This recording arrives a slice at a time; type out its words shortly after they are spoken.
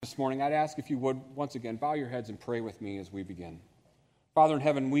this morning, I'd ask if you would, once again, bow your heads and pray with me as we begin. Father in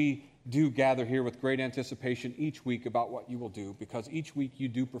heaven, we do gather here with great anticipation each week about what you will do, because each week you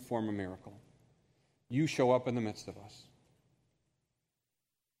do perform a miracle. You show up in the midst of us.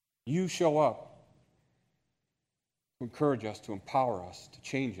 You show up to encourage us, to empower us, to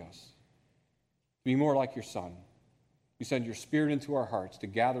change us, to be more like your Son. You send your Spirit into our hearts to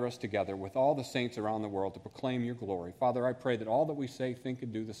gather us together with all the saints around the world to proclaim your glory. Father, I pray that all that we say, think,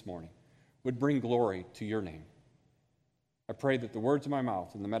 and do this morning would bring glory to your name. I pray that the words of my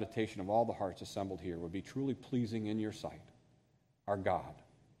mouth and the meditation of all the hearts assembled here would be truly pleasing in your sight, our God,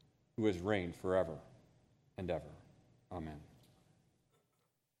 who has reigned forever and ever. Amen.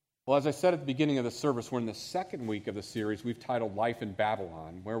 Well, as I said at the beginning of the service, we're in the second week of the series we've titled Life in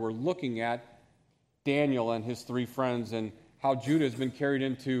Babylon, where we're looking at Daniel and his three friends and how Judah has been carried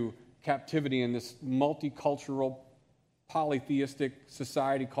into captivity in this multicultural, polytheistic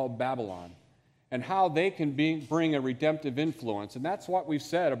society called Babylon, and how they can bring a redemptive influence. And that's what we've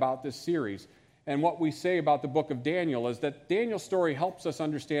said about this series. And what we say about the book of Daniel is that Daniel's story helps us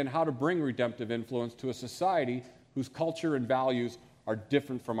understand how to bring redemptive influence to a society whose culture and values are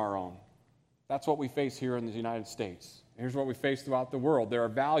different from our own. That's what we face here in the United States. Here's what we face throughout the world. There are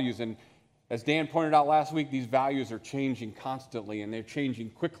values, and as Dan pointed out last week, these values are changing constantly, and they're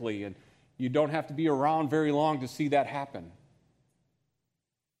changing quickly, and you don't have to be around very long to see that happen.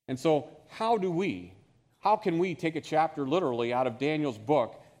 And so how can we take a chapter literally out of Daniel's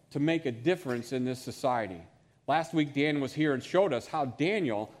book to make a difference in this society? Last week, Dan was here and showed us how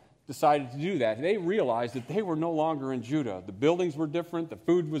Daniel decided to do that. They realized that they were no longer in Judah. The buildings were different, the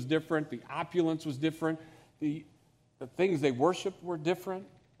food was different, the opulence was different, the things they worshiped were different.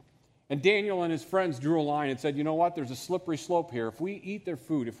 And Daniel and his friends drew a line and said, you know what, there's a slippery slope here. If we eat their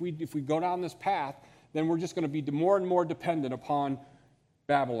food, if we go down this path, then we're just going to be more and more dependent upon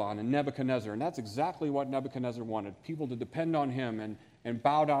Babylon and Nebuchadnezzar. And that's exactly what Nebuchadnezzar wanted, people to depend on him and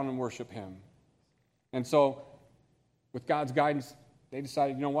bow down and worship him. And so, with God's guidance, they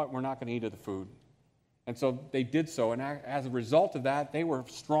decided, you know what, we're not going to eat of the food. And so they did so, and as a result of that, they were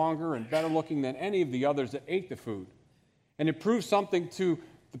stronger and better looking than any of the others that ate the food. And it proved something to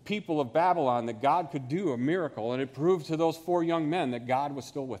the people of Babylon that God could do a miracle, and it proved to those four young men that God was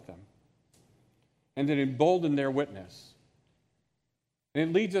still with them. And it emboldened their witness. And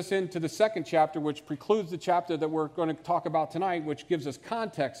it leads us into the second chapter, which precludes the chapter that we're going to talk about tonight, which gives us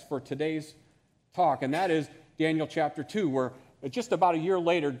context for today's talk, and that is Daniel chapter 2, where just about a year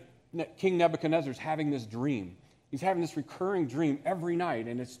later, King Nebuchadnezzar is having this dream. He's having this recurring dream every night,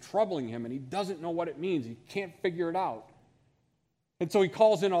 and it's troubling him, and he doesn't know what it means. He can't figure it out. And so he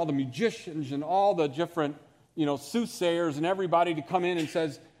calls in all the magicians and all the different, soothsayers and everybody to come in and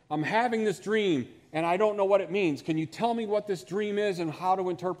says, I'm having this dream, and I don't know what it means. Can you tell me what this dream is and how to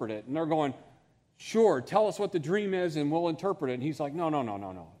interpret it? And they're going, sure, tell us what the dream is, and we'll interpret it. And he's like,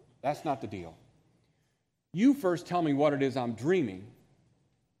 no. That's not the deal. You first tell me what it is I'm dreaming,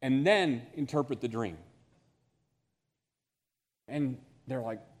 and then interpret the dream. And they're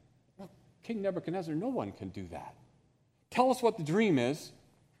like, well, King Nebuchadnezzar, no one can do that. Tell us what the dream is,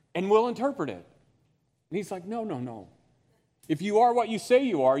 and we'll interpret it. And he's like, no. If you are what you say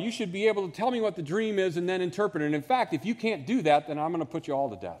you are, you should be able to tell me what the dream is and then interpret it. And in fact, if you can't do that, then I'm going to put you all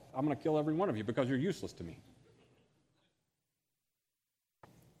to death. I'm going to kill every one of you because you're useless to me.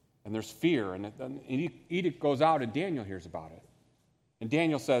 And there's fear, and an edict goes out, and Daniel hears about it. And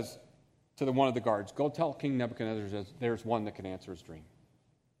Daniel says to one of the guards, go tell King Nebuchadnezzar there's one that can answer his dream,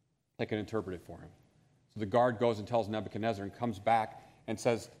 that can interpret it for him. So the guard goes and tells Nebuchadnezzar and comes back and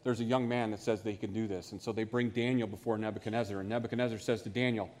says, there's a young man that says that he can do this. And so they bring Daniel before Nebuchadnezzar, and Nebuchadnezzar says to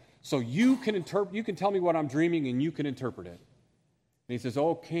Daniel, so you can tell me what I'm dreaming, and you can interpret it. And he says,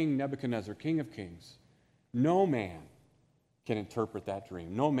 oh, King Nebuchadnezzar, King of kings, no man can interpret that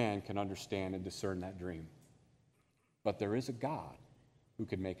dream. No man can understand and discern that dream. But there is a God who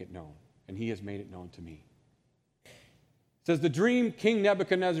can make it known, and he has made it known to me. It says the dream King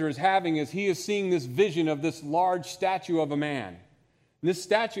Nebuchadnezzar is having is he is seeing this vision of this large statue of a man. And this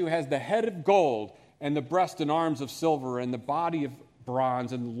statue has the head of gold and the breast and arms of silver and the body of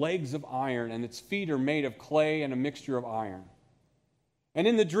bronze and legs of iron, and its feet are made of clay and a mixture of iron. And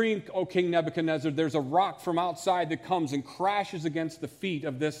in the dream, O King Nebuchadnezzar, there's a rock from outside that comes and crashes against the feet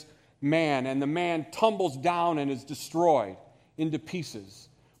of this man, and the man tumbles down and is destroyed into pieces.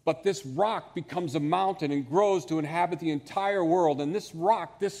 But this rock becomes a mountain and grows to inhabit the entire world, and this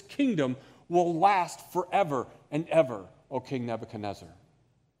rock, this kingdom, will last forever and ever, O King Nebuchadnezzar.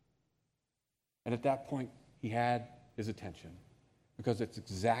 And at that point, he had his attention, because it's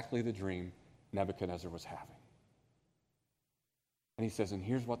exactly the dream Nebuchadnezzar was having. And he says, and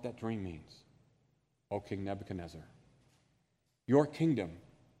here's what that dream means. O King Nebuchadnezzar, your kingdom,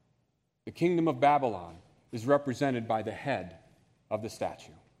 the kingdom of Babylon, is represented by the head of the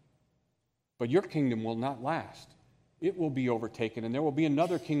statue. But your kingdom will not last. It will be overtaken, and there will be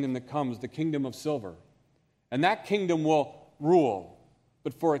another kingdom that comes, the kingdom of silver. And that kingdom will rule,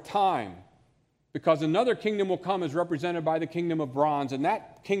 but for a time, because another kingdom will come as represented by the kingdom of bronze, and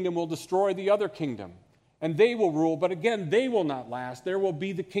that kingdom will destroy the other kingdom. And they will rule, but again, they will not last. There will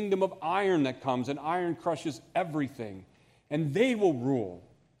be the kingdom of iron that comes, and iron crushes everything, and they will rule.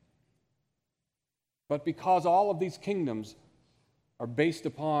 But because all of these kingdoms are based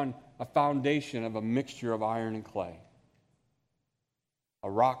upon a foundation of a mixture of iron and clay, a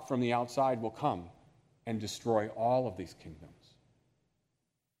rock from the outside will come and destroy all of these kingdoms.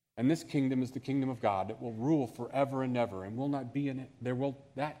 And this kingdom is the kingdom of God that will rule forever and ever, and will not be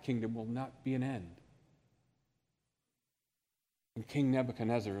that kingdom will not be an end. And King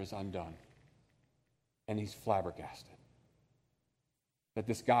Nebuchadnezzar is undone, and he's flabbergasted that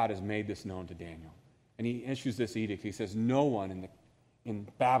this God has made this known to Daniel. And he issues this edict. He says, no one in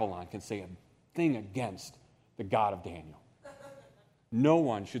Babylon can say a thing against the God of Daniel. No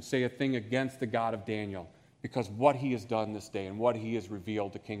one should say a thing against the God of Daniel, because what he has done this day and what he has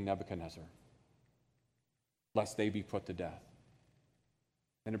revealed to King Nebuchadnezzar, lest they be put to death.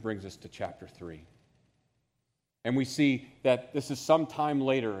 And it brings us to chapter 3. And we see that this is some time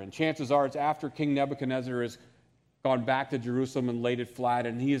later, and chances are it's after King Nebuchadnezzar has gone back to Jerusalem and laid it flat,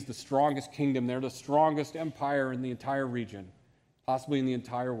 and he is the strongest kingdom there, the strongest empire in the entire region, possibly in the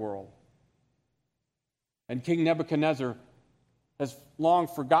entire world. And King Nebuchadnezzar has long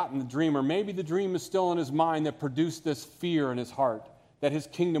forgotten the dream, or maybe the dream is still in his mind that produced this fear in his heart, that his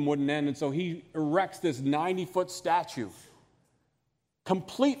kingdom wouldn't end. And so he erects this 90-foot statue,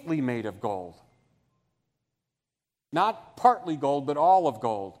 completely made of gold. Not partly gold, but all of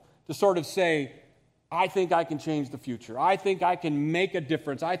gold, to sort of say, I think I can change the future. I think I can make a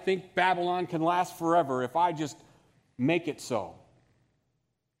difference. I think Babylon can last forever if I just make it so.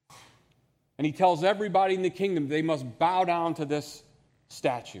 And he tells everybody in the kingdom they must bow down to this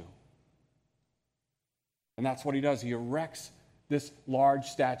statue. And that's what he does. He erects this large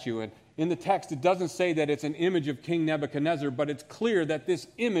statue. And in the text, it doesn't say that it's an image of King Nebuchadnezzar, but it's clear that this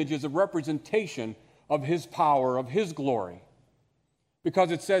image is a representation of his power, of his glory.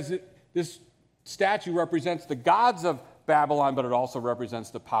 Because it says that this statue represents the gods of Babylon, but it also represents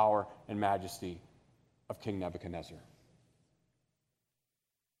the power and majesty of King Nebuchadnezzar.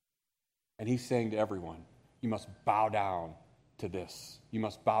 And he's saying to everyone, you must bow down to this. You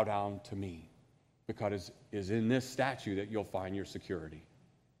must bow down to me, because it is in this statue that you'll find your security.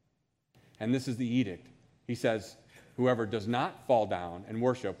 And this is the edict. He says, whoever does not fall down and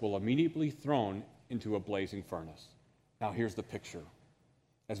worship will immediately be thrown into a blazing furnace. Now here's the picture.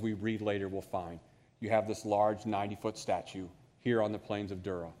 As we read later, we'll find you have this large 90-foot statue here on the plains of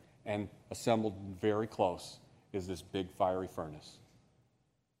Dura, and assembled very close is this big fiery furnace.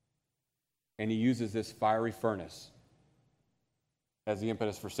 And he uses this fiery furnace as the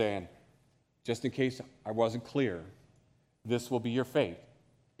impetus for saying, just in case I wasn't clear, this will be your fate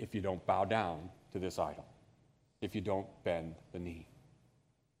if you don't bow down to this idol, if you don't bend the knee.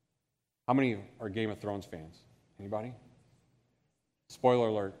 How many are Game of Thrones fans? Anybody? Spoiler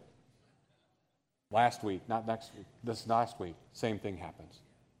alert. Last week, not next week, this last week, same thing happens.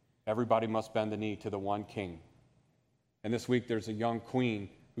 Everybody must bend the knee to the one king. And this week there's a young queen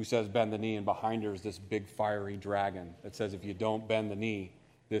who says bend the knee, and behind her is this big fiery dragon that says if you don't bend the knee,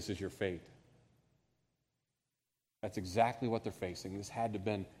 this is your fate. That's exactly what they're facing. This had to have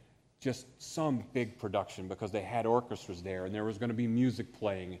been just some big production, because they had orchestras there, and there was going to be music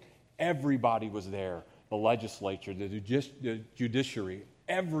playing. Everybody was there. The legislature, the judiciary,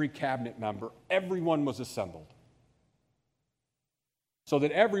 every cabinet member, everyone was assembled, so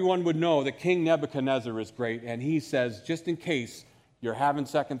that everyone would know that King Nebuchadnezzar is great. And he says, just in case you're having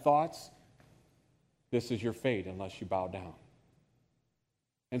second thoughts, this is your fate unless you bow down.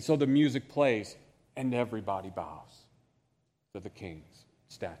 And so the music plays, and everybody bows to the king's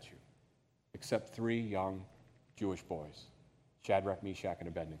statue, except 3 young Jewish boys, Shadrach, Meshach, and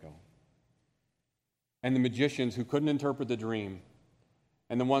Abednego. And the magicians who couldn't interpret the dream,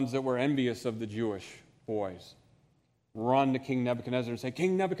 and the ones that were envious of the Jewish boys, run to King Nebuchadnezzar and say,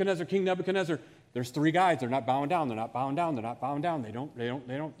 King Nebuchadnezzar, there's 3 guys. They're not bowing down. They're not bowing down. They're not bowing down. They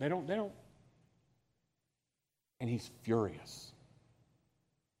don't. And he's furious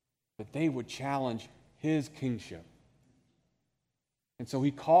that they would challenge his kingship. And so he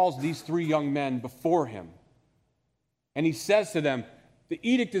calls these 3 young men before him. And he says to them, The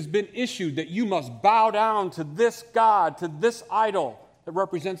edict has been issued that you must bow down to this God, to this idol that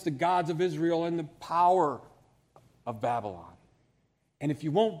represents the gods of Israel and the power of Babylon. And if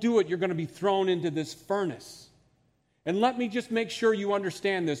you won't do it, you're going to be thrown into this furnace. And let me just make sure you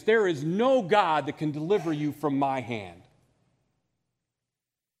understand this. There is no God that can deliver you from my hand.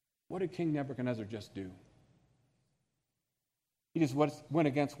 What did King Nebuchadnezzar just do? He just went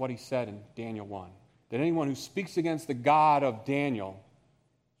against what he said in Daniel 1. That anyone who speaks against the God of Daniel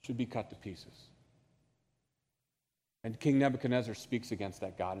should be cut to pieces. And King Nebuchadnezzar speaks against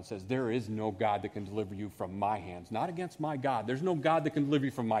that God and says, there is no God that can deliver you from my hands. Not against my God. There's no God that can deliver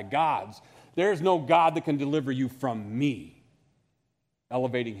you from my gods. There's no God that can deliver you from me.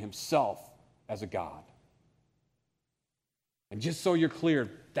 Elevating himself as a God. And just so you're clear,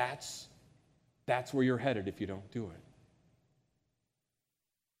 that's where you're headed if you don't do it.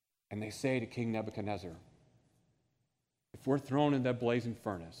 And they say to King Nebuchadnezzar, if we're thrown in that blazing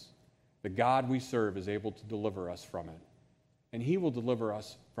furnace, the God we serve is able to deliver us from it, and he will deliver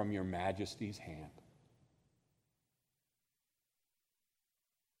us from your majesty's hand.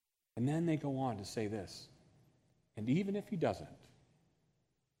 And then they go on to say this, and even if he doesn't,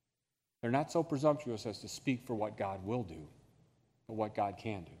 they're not so presumptuous as to speak for what God will do, but what God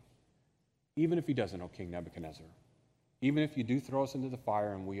can do. Even if he doesn't, O King Nebuchadnezzar, even if you do throw us into the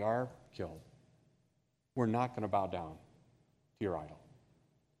fire and we are killed, we're not going to bow down to your idol.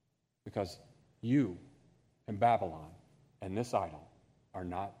 Because you and Babylon and this idol are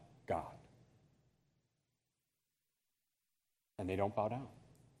not God. And they don't bow down.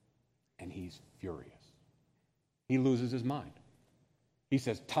 And he's furious. He loses his mind. He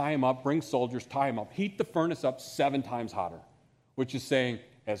says, tie him up, bring soldiers, tie him up, heat the furnace up 7 times hotter, which is saying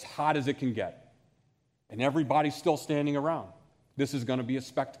as hot as it can get. And everybody's still standing around. This is going to be a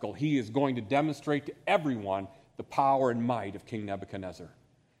spectacle. He is going to demonstrate to everyone the power and might of King Nebuchadnezzar.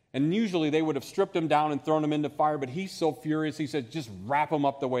 And usually they would have stripped him down and thrown him into fire, but he's so furious, he says, just wrap them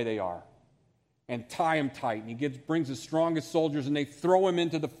up the way they are and tie him tight. And he brings his strongest soldiers, and they throw him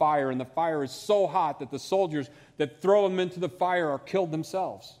into the fire, and the fire is so hot that the soldiers that throw him into the fire are killed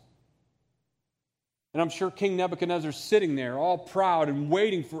themselves. And I'm sure King Nebuchadnezzar's sitting there all proud and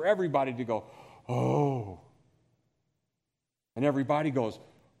waiting for everybody to go, oh. And everybody goes,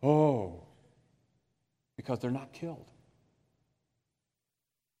 oh, because they're not killed.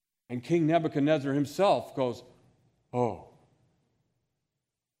 And King Nebuchadnezzar himself goes, oh.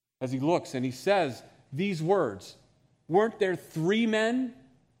 As he looks and he says these words, weren't there 3 men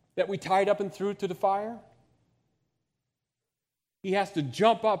that we tied up and threw to the fire? He has to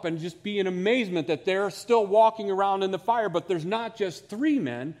jump up and just be in amazement that they're still walking around in the fire. But there's not just 3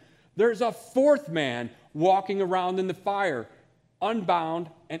 men. There's a 4th man walking around in the fire, unbound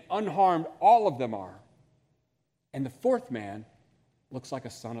and unharmed. All of them are. And the 4th man looks like a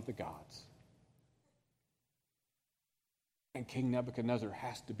son of the gods. And King Nebuchadnezzar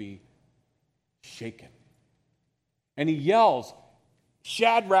has to be shaken. And he yells,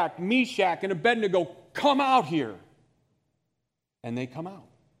 Shadrach, Meshach, and Abednego, come out here. And they come out.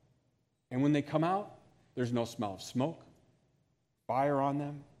 And when they come out, there's no smell of smoke, fire on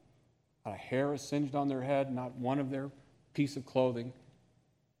them, not a hair is singed on their head, not one of their piece of clothing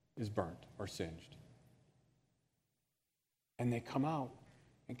is burnt or singed. And they come out,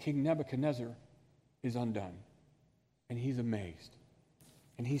 and King Nebuchadnezzar is undone. And he's amazed.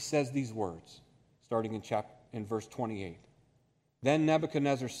 And he says these words, starting in verse 28. Then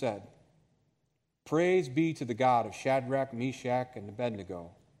Nebuchadnezzar said, Praise be to the God of Shadrach, Meshach, and Abednego,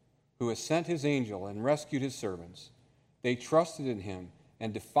 who has sent his angel and rescued his servants. They trusted in him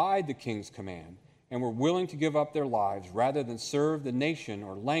and defied the king's command, and were willing to give up their lives rather than serve the nation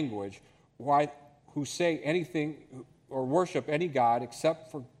or language who say anything or worship any god except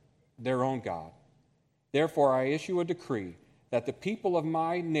for their own God. Therefore I issue a decree that the people of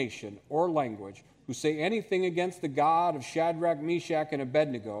my nation or language who say anything against the God of Shadrach, Meshach, and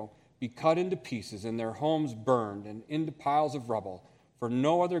Abednego be cut into pieces and their homes burned and into piles of rubble, for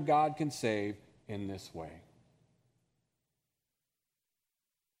no other God can save in this way.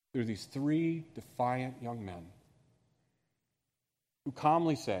 There are these 3 defiant young men who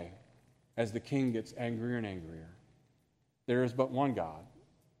calmly say, as the king gets angrier and angrier, there is but one God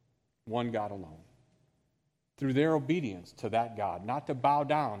alone. Through their obedience to that God, not to bow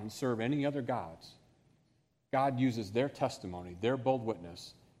down and serve any other gods, God uses their testimony, their bold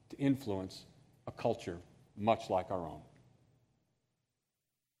witness, to influence a culture much like our own.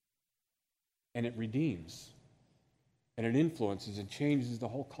 And it redeems, and it influences and changes the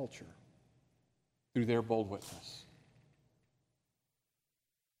whole culture through their bold witness.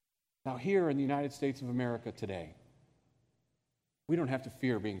 Now, here in the United States of America today, we don't have to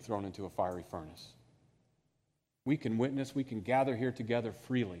fear being thrown into a fiery furnace. We can witness, we can gather here together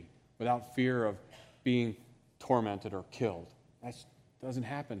freely without fear of being tormented or killed. That doesn't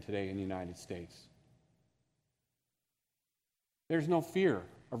happen today in the United States. There's no fear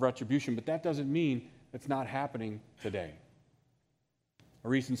of retribution, but that doesn't mean it's not happening today. A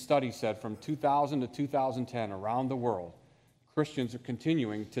recent study said from 2000 to 2010 around the world, Christians are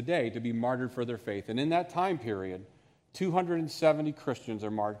continuing today to be martyred for their faith. And in that time period, 270 Christians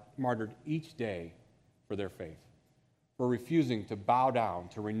are martyred each day for their faith, for refusing to bow down,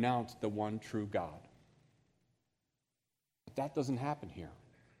 to renounce the one true God. But that doesn't happen here.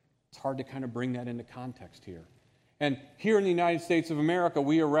 It's hard to kind of bring that into context here. And here in the United States of America,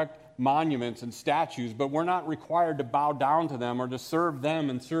 we erect monuments and statues, but we're not required to bow down to them or to serve them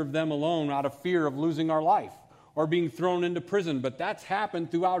and serve them alone out of fear of losing our life or being thrown into prison. But that's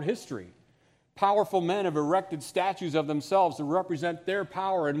happened throughout history. Powerful men have erected statues of themselves to represent their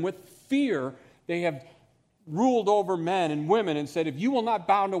power, and with fear, they have ruled over men and women and said, if you will not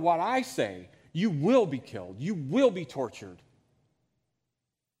bow to what I say, you will be killed, you will be tortured.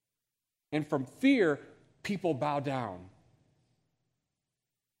 And from fear, people bow down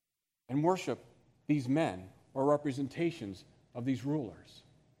and worship these men or representations of these rulers.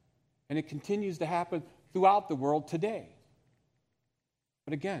 And it continues to happen throughout the world today.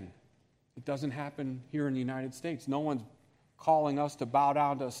 But again, it doesn't happen here in the United States. No one's calling us to bow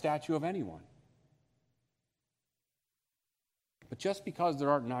down to a statue of anyone. But just because there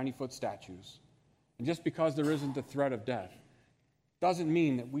aren't 90-foot statues, and just because there isn't the threat of death, doesn't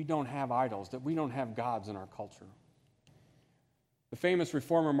mean that we don't have idols, that we don't have gods in our culture. The famous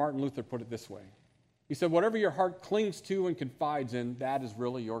reformer Martin Luther put it this way. He said, whatever your heart clings to and confides in, that is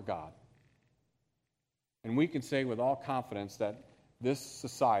really your God. And we can say with all confidence that this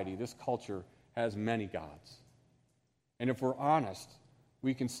society, this culture, has many gods. And if we're honest,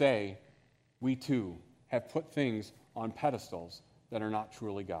 we can say we too have put things on pedestals that are not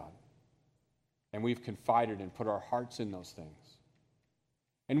truly God. And we've confided and put our hearts in those things.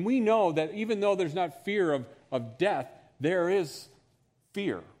 And we know that even though there's not fear of death, there is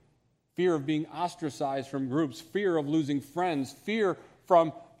fear. Fear of being ostracized from groups, fear of losing friends, fear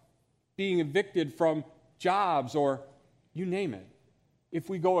from being evicted from jobs, or you name it. If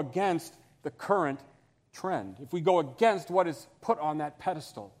we go against the current trend, if we go against what is put on that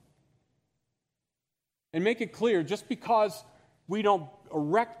pedestal. And make it clear, just because we don't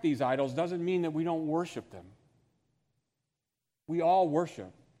erect these idols doesn't mean that we don't worship them. We all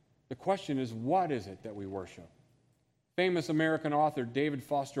worship. The question is, what is it that we worship? Famous American author David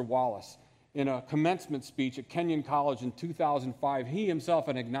Foster Wallace, in a commencement speech at Kenyon College in 2005, he himself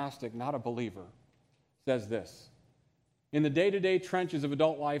an agnostic, not a believer, says this: in the day-to-day trenches of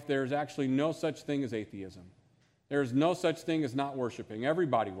adult life, there is actually no such thing as atheism. There is no such thing as not worshiping.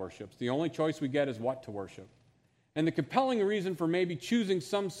 Everybody worships. The only choice we get is what to worship. And the compelling reason for maybe choosing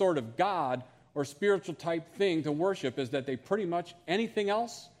some sort of God or spiritual type thing to worship is that they pretty much anything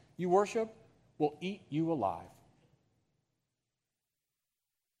else you worship will eat you alive.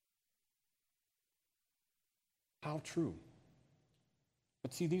 How true.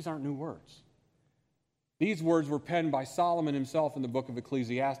 But see, these aren't new words. These words were penned by Solomon himself in the book of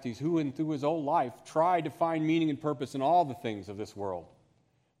Ecclesiastes, who through his whole life tried to find meaning and purpose in all the things of this world,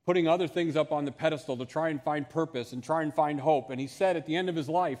 putting other things up on the pedestal to try and find purpose and try and find hope. And he said at the end of his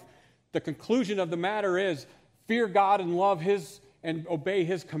life, the conclusion of the matter is, fear God and love His and obey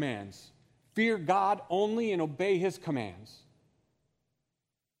His commands. Fear God only and obey His commands.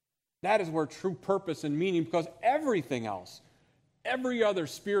 That is where true purpose and meaning, because everything else, every other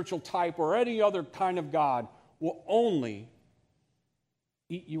spiritual type or any other kind of God will only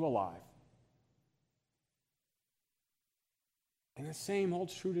eat you alive. And the same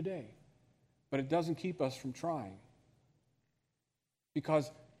holds true today. But it doesn't keep us from trying. Because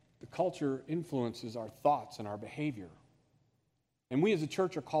the culture influences our thoughts and our behavior. And we as a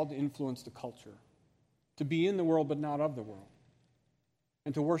church are called to influence the culture, to be in the world but not of the world,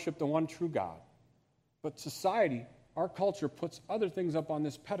 and to worship the one true God. But society, our culture, puts other things up on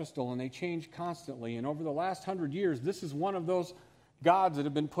this pedestal, and they change constantly. And over the last 100 years, this is one of those gods that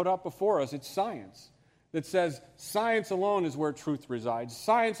have been put up before us. It's science, that says science alone is where truth resides.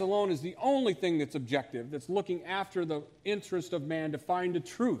 Science alone is the only thing that's objective, that's looking after the interest of man to find the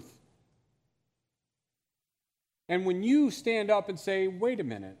truth. And when you stand up and say, wait a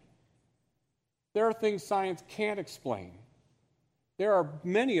minute, there are things science can't explain. There are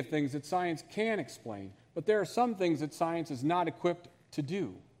many of things that science can explain, but there are some things that science is not equipped to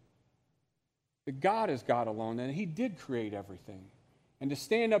do. That God is God alone, and He did create everything. And to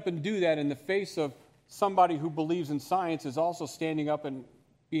stand up and do that in the face of somebody who believes in science is also standing up and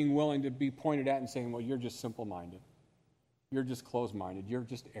being willing to be pointed at and saying, well, you're just simple-minded. You're just closed-minded. You're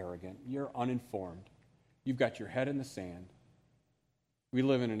just arrogant. You're uninformed. You've got your head in the sand. We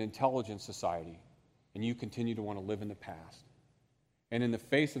live in an intelligent society, and you continue to want to live in the past. And in the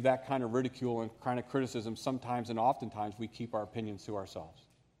face of that kind of ridicule and kind of criticism, sometimes and oftentimes we keep our opinions to ourselves.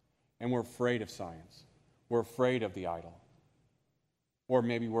 And we're afraid of science. We're afraid of the idol. Or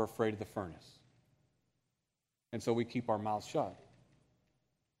maybe we're afraid of the furnace. And so we keep our mouths shut.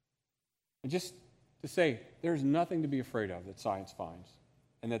 And just to say, there's nothing to be afraid of that science finds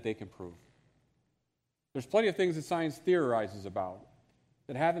and that they can prove. There's plenty of things that science theorizes about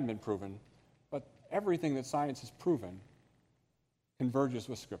that haven't been proven, but everything that science has proven converges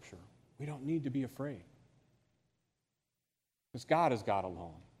with Scripture. We don't need to be afraid. Because God is God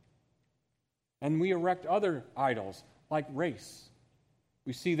alone. And we erect other idols like race.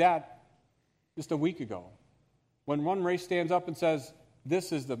 We see that just a week ago. When one race stands up and says,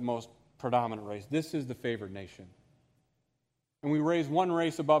 this is the most predominant race, this is the favored nation. And we raise one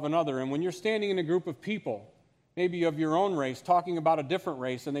race above another. And when you're standing in a group of people, maybe of your own race, talking about a different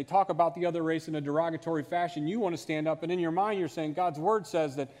race, and they talk about the other race in a derogatory fashion, you want to stand up, and in your mind you're saying, God's word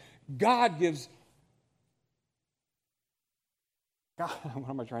says that God gives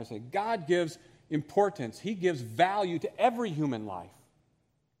importance. He gives value to every human life.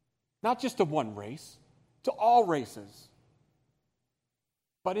 Not just to one race, to all races.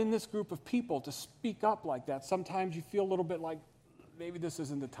 But in this group of people, to speak up like that, sometimes you feel a little bit like, maybe this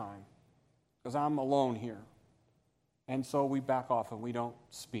isn't the time, because I'm alone here. And so we back off and we don't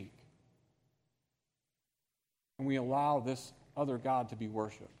speak. And we allow this other God to be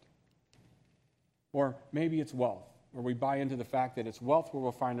worshipped. Or maybe it's wealth, where we buy into the fact that it's wealth where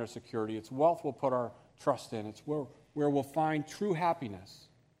we'll find our security. It's wealth we'll put our trust in. It's where we'll find true happiness.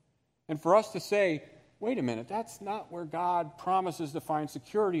 And for us to say, wait a minute, that's not where God promises to find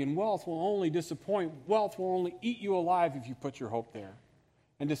security, and wealth will only disappoint. Wealth will only eat you alive if you put your hope there.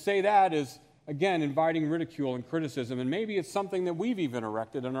 And to say that is, again, inviting ridicule and criticism, and maybe it's something that we've even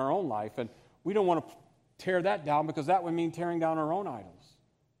erected in our own life, and we don't want to tear that down because that would mean tearing down our own idols.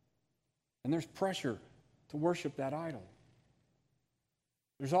 And there's pressure to worship that idol.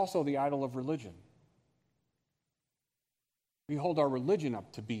 There's also the idol of religion. We hold our religion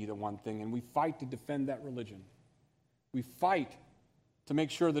up to be the one thing, and we fight to defend that religion. We fight to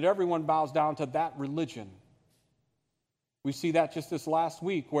make sure that everyone bows down to that religion. We see that just this last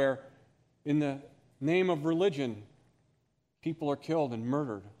week where in the name of religion, people are killed and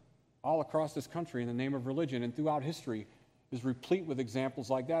murdered all across this country in the name of religion, and throughout history is replete with examples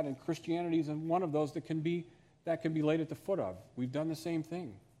like that, and Christianity is one of those that can be laid at the foot of. We've done the same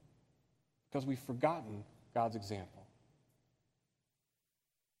thing because we've forgotten God's example.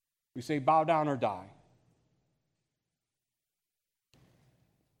 We say, bow down or die.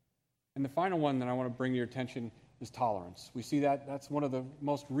 And the final one that I want to bring to your attention is tolerance. We see that's one of the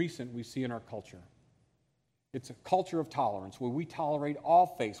most recent we see in our culture. It's a culture of tolerance where we tolerate all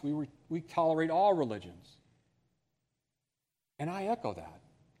faiths. We tolerate all religions. And I echo that.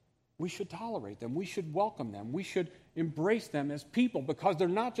 We should tolerate them. We should welcome them. We should embrace them as people because they're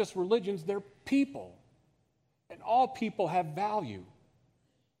not just religions, they're people. And all people have value.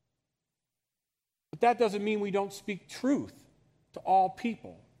 But that doesn't mean we don't speak truth to all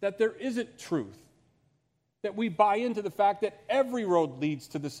people, that there isn't truth, that we buy into the fact that every road leads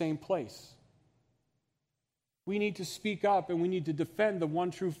to the same place. We need to speak up and we need to defend the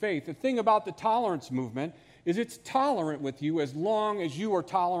one true faith. The thing about the tolerance movement is it's tolerant with you as long as you are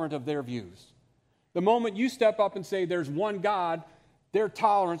tolerant of their views. The moment you step up and say there's one God, their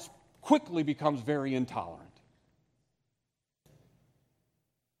tolerance quickly becomes very intolerant.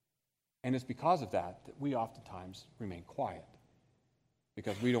 And it's because of that we oftentimes remain quiet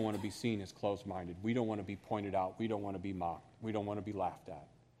because we don't want to be seen as closed-minded. We don't want to be pointed out. We don't want to be mocked. We don't want to be laughed at.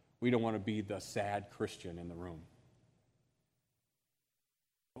 We don't want to be the sad Christian in the room.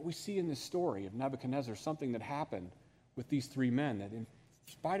 But we see in this story of Nebuchadnezzar something that happened with these three men, that in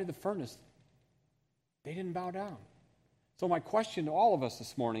spite of the furnace, they didn't bow down. So my question to all of us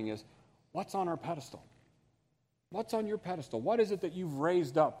this morning is, what's on our pedestal? What's on your pedestal? What is it that you've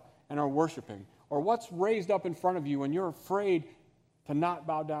raised up and are worshiping? Or what's raised up in front of you and you're afraid to not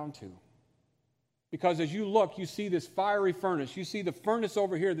bow down to? Because as you look, you see this fiery furnace. You see the furnace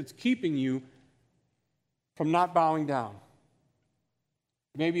over here that's keeping you from not bowing down.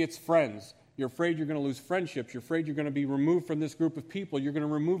 Maybe it's friends. You're afraid you're going to lose friendships. You're afraid you're going to be removed from this group of people. You're going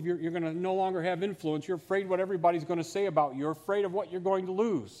to no longer have influence. You're afraid what everybody's going to say about you. You're afraid of what you're going to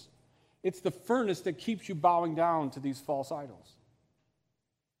lose. It's the furnace that keeps you bowing down to these false idols.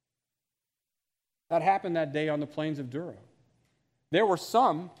 That happened that day on the plains of Dura. There were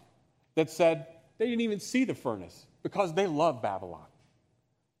some that said they didn't even see the furnace because they loved Babylon.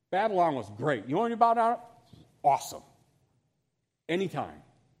 Babylon was great. You want to bow down? Awesome. Anytime.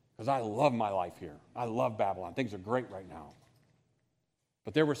 Because I love my life here. I love Babylon. Things are great right now.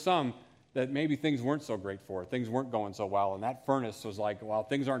 But there were some that maybe things weren't so great for. Things weren't going so well. And that furnace was like, well,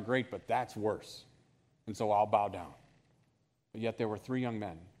 things aren't great, but that's worse. And so I'll bow down. But yet there were 3 young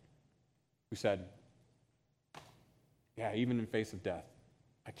men who said, yeah, even in face of death,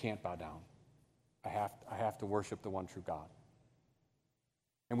 I can't bow down. I have to worship the one true God.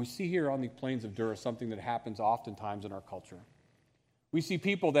 And we see here on the plains of Dura something that happens oftentimes in our culture. We see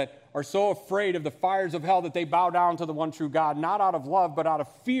people that are so afraid of the fires of hell that they bow down to the one true God, not out of love, but out of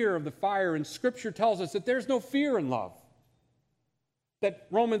fear of the fire. And Scripture tells us that there's no fear in love. That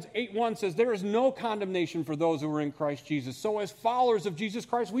Romans 8:1 says there is no condemnation for those who are in Christ Jesus. So as followers of Jesus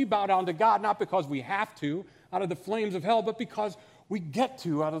Christ, we bow down to God, not because we have to out of the flames of hell, but because we get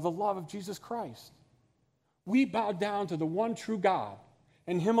to out of the love of Jesus Christ. We bow down to the one true God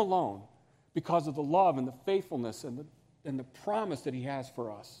and Him alone because of the love and the faithfulness and the promise that He has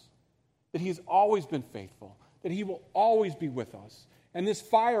for us. That He has always been faithful, that He will always be with us. And this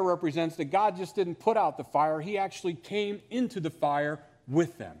fire represents that God just didn't put out the fire, He actually came into the fire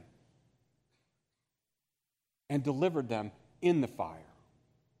with them and delivered them in the fire.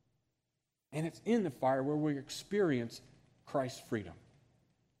 And it's in the fire where we experience Christ's freedom.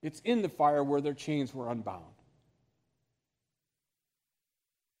 It's in the fire where their chains were unbound.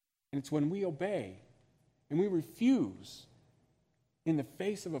 And it's when we obey and we refuse in the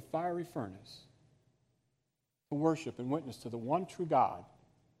face of a fiery furnace to worship and witness to the one true God,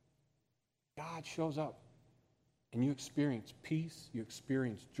 God shows up and you experience peace, you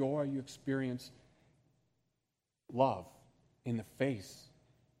experience joy, you experience love in the face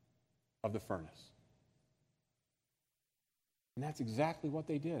of the furnace. And that's exactly what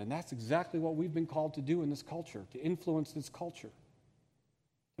they did. And that's exactly what we've been called to do in this culture, to influence this culture,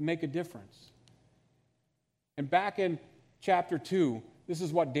 to make a difference. And back in chapter 2, this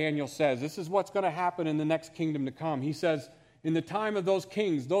is what Daniel says. This is what's going to happen in the next kingdom to come. He says, in the time of those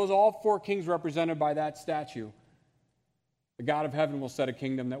kings, all 4 kings represented by that statue, the God of heaven will set a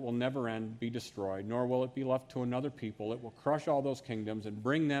kingdom that will never end, be destroyed, nor will it be left to another people. It will crush all those kingdoms and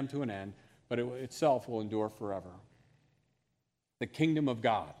bring them to an end, but it itself will endure forever. The kingdom of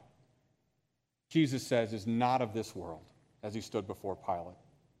God, Jesus says, is not of this world, as He stood before Pilate.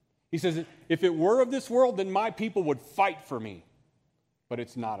 He says, if it were of this world, then my people would fight for me. But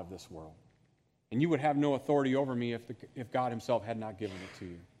it's not of this world. And you would have no authority over me if God Himself had not given it to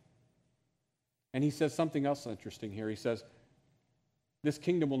you. And He says something else interesting here. He says, this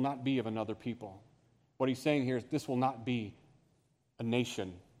kingdom will not be of another people. What He's saying here is this will not be a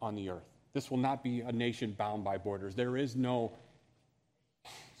nation on the earth. This will not be a nation bound by borders. There is no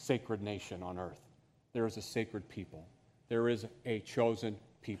sacred nation on earth. There is a sacred people. There is a chosen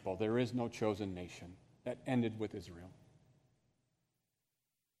people. There is no chosen nation. That ended with Israel.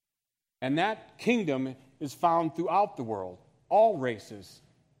 And that kingdom is found throughout the world. All races,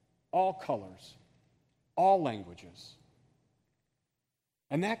 all colors, all languages.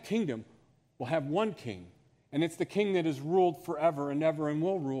 And that kingdom will have one king. And it's the king that is ruled forever and ever and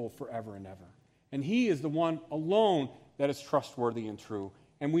will rule forever and ever. And He is the one alone that is trustworthy and true.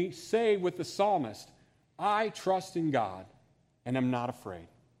 And we say with the psalmist, I trust in God and am not afraid.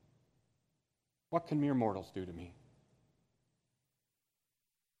 What can mere mortals do to me?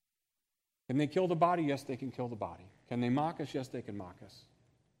 Can they kill the body? Yes, they can kill the body. Can they mock us? Yes, they can mock us.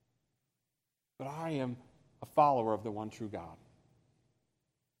 But I am a follower of the one true God.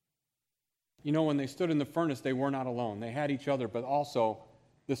 You know, when they stood in the furnace, they were not alone. They had each other, but also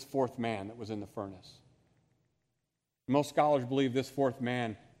this 4th man that was in the furnace. Most scholars believe this 4th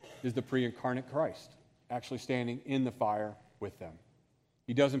man is the pre-incarnate Christ, actually standing in the fire with them.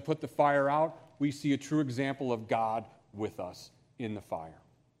 He doesn't put the fire out. We see a true example of God with us in the fire.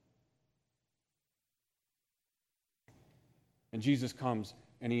 And Jesus comes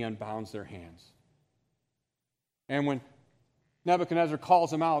and He unbounds their hands. And when Nebuchadnezzar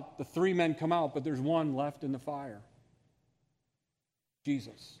calls them out, the 3 men come out, but there's one left in the fire.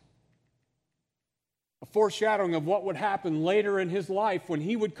 Jesus. A foreshadowing of what would happen later in His life when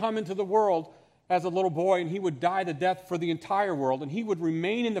He would come into the world as a little boy and He would die the death for the entire world, and He would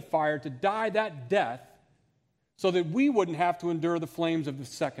remain in the fire to die that death so that we wouldn't have to endure the flames of the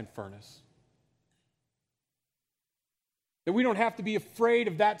second furnace. That we don't have to be afraid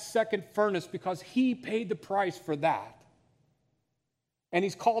of that second furnace because He paid the price for that. And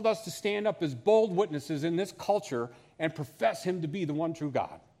He's called us to stand up as bold witnesses in this culture and profess Him to be the one true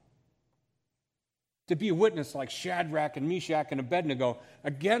God. to be a witness like Shadrach and Meshach and Abednego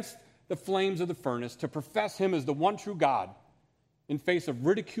against the flames of the furnace, to profess him as the one true God in face of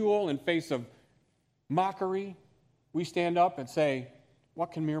ridicule, in face of mockery. We stand up and say,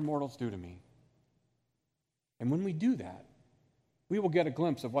 what can mere mortals do to me? And when we do that, we will get a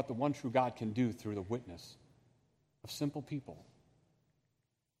glimpse of what the one true God can do through the witness of simple people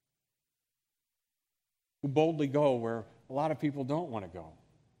who boldly go where a lot of people don't want to go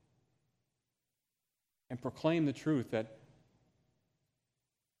and proclaim the truth that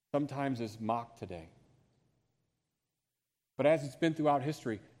sometimes is mocked today. But as it's been throughout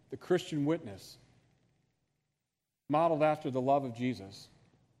history, the Christian witness, modeled after the love of Jesus,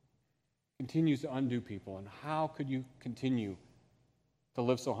 continues to undo people. And how could you continue to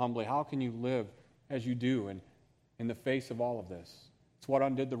live so humbly? How can you live as you do in the face of all of this? It's what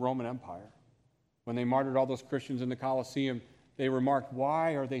undid the Roman Empire. When they martyred all those Christians in the Colosseum, they remarked,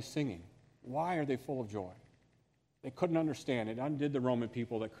 why are they singing? Why are they full of joy? They couldn't understand. It undid the Roman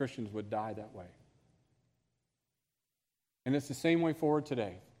people that Christians would die that way. And it's the same way forward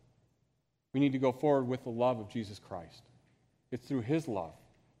today. We need to go forward with the love of Jesus Christ. It's through his love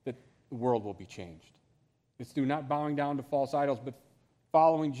that the world will be changed. It's through not bowing down to false idols, but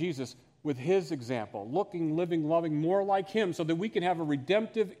following Jesus with his example, looking, living, loving more like him so that we can have a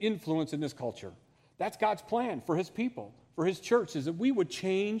redemptive influence in this culture. That's God's plan for his people, for his church, is that we would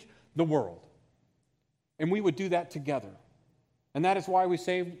change the world. And we would do that together. And that is why we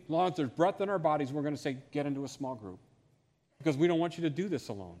say, as long as there's breath in our bodies, we're going to say, get into a small group. Because we don't want you to do this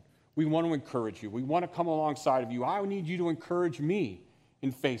alone. We want to encourage you. We want to come alongside of you. I need you to encourage me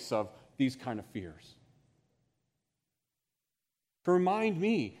in face of these kind of fears. To remind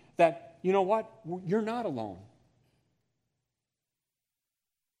me that, you know what, you're not alone.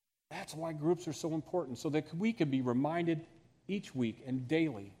 That's why groups are so important, so that we can be reminded each week and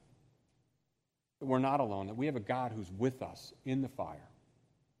daily that we're not alone, that we have a God who's with us in the fire,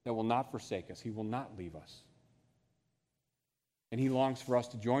 that will not forsake us. He will not leave us. And he longs for us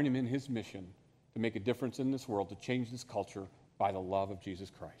to join him in his mission to make a difference in this world, to change this culture by the love of Jesus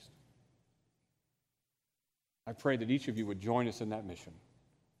Christ. I pray that each of you would join us in that mission,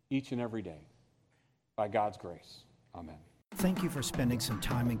 each and every day, by God's grace. Amen. Thank you for spending some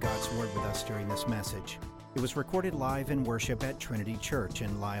time in God's Word with us during this message. It was recorded live in worship at Trinity Church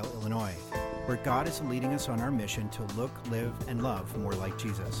in Lisle, Illinois, where God is leading us on our mission to look, live, and love more like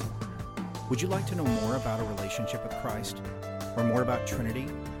Jesus. Would you like to know more about a relationship with Christ? Or more about Trinity,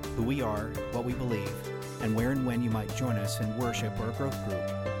 who we are, what we believe, and where and when you might join us in worship or a growth group?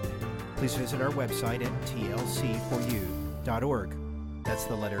 Please visit our website at tlc4u.org. That's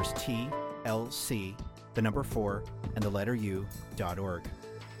the letters TLC, the number 4, and the letter U.org.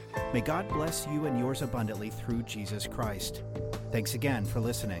 May God bless you and yours abundantly through Jesus Christ. Thanks again for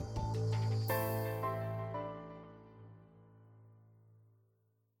listening.